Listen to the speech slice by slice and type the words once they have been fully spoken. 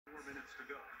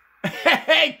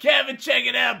Hey, Kevin, check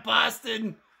it out,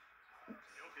 Boston.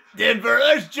 Denver,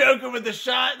 there's Joker with the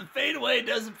shot. The fadeaway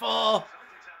doesn't fall.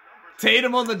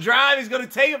 Tatum on the drive. He's going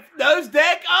to take a nose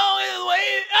deck. Oh,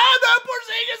 wait. Oh, no,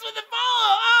 Porziņģis with the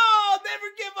follow. Oh,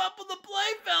 never give up on the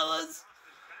play, fellas.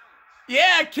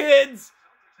 Yeah, kids.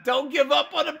 Don't give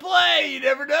up on the play. You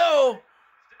never know.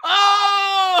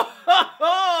 Oh,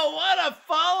 what a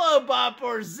follow by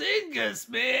Porziņģis,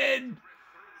 man.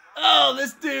 Oh,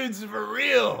 this dude's for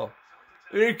real.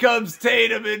 Here comes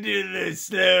Tatum into the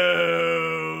slow-mo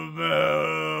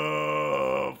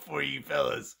for you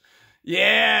fellas.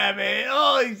 Yeah, man.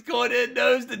 Oh, he's going in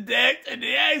nose to deck. And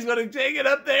yeah, he's going to take it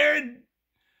up there. And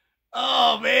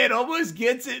oh, man, almost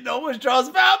gets it and almost draws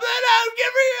a foul. But no,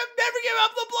 never give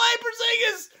up the play.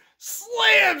 Porziņģis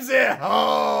slams it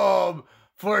home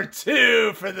for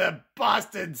 2 for the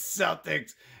Boston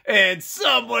Celtics. And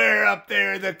somewhere up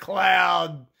there in the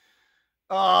cloud,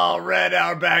 oh, Red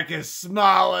Auerbach is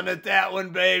smiling at that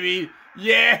one, baby.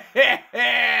 Yeah,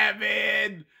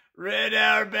 man. Red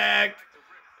Auerbach.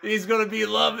 He's going to be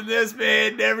loving this,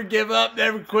 man. Never give up,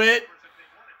 never quit.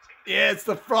 Yeah, it's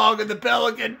the frog and the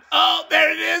pelican. Oh,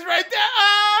 there it is right there.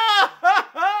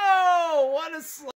 Oh, what a